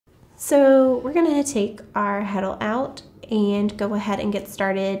So we're going to take our heddle out and go ahead and get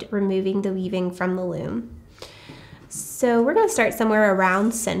started removing the weaving from the loom. So we're going to start somewhere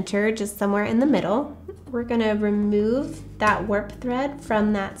around center, just somewhere in the middle. We're going to remove that warp thread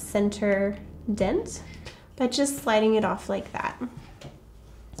from that center dent by just sliding it off like that.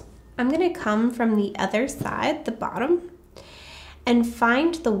 I'm going to come from the other side, the bottom, and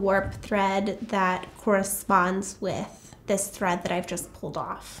find the warp thread that corresponds with this thread that I've just pulled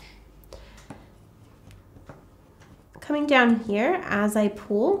off. Coming down here, as I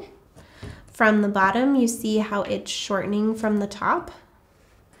pull from the bottom, you see how it's shortening from the top.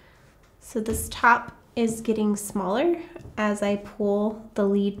 So this top is getting smaller as I pull the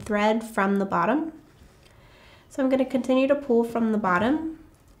lead thread from the bottom. So I'm going to continue to pull from the bottom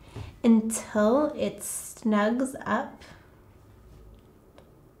until it snugs up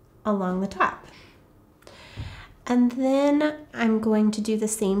along the top. And then I'm going to do the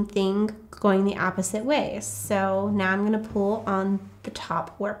same thing going the opposite way. So now I'm going to pull on the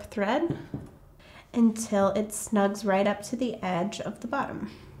top warp thread until it snugs right up to the edge of the bottom.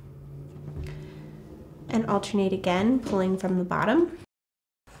 And alternate again, pulling from the bottom.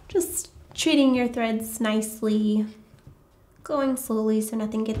 Just treating your threads nicely, going slowly so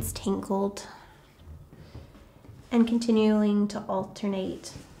nothing gets tangled, and continuing to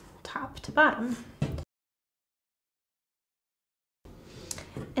alternate top to bottom.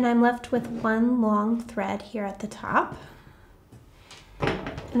 And I'm left with one long thread here at the top.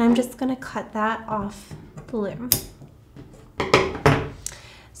 And I'm just going to cut that off the loom.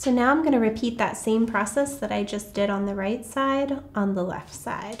 So now I'm going to repeat that same process that I just did on the right side on the left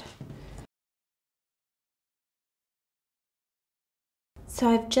side. So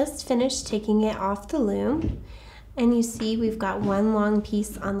I've just finished taking it off the loom, and you see we've got one long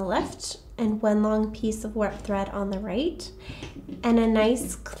piece on the left and one long piece of warp thread on the right, and a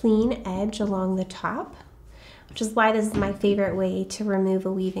nice clean edge along the top, which is why this is my favorite way to remove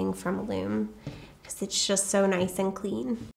a weaving from a loom, because it's just so nice and clean.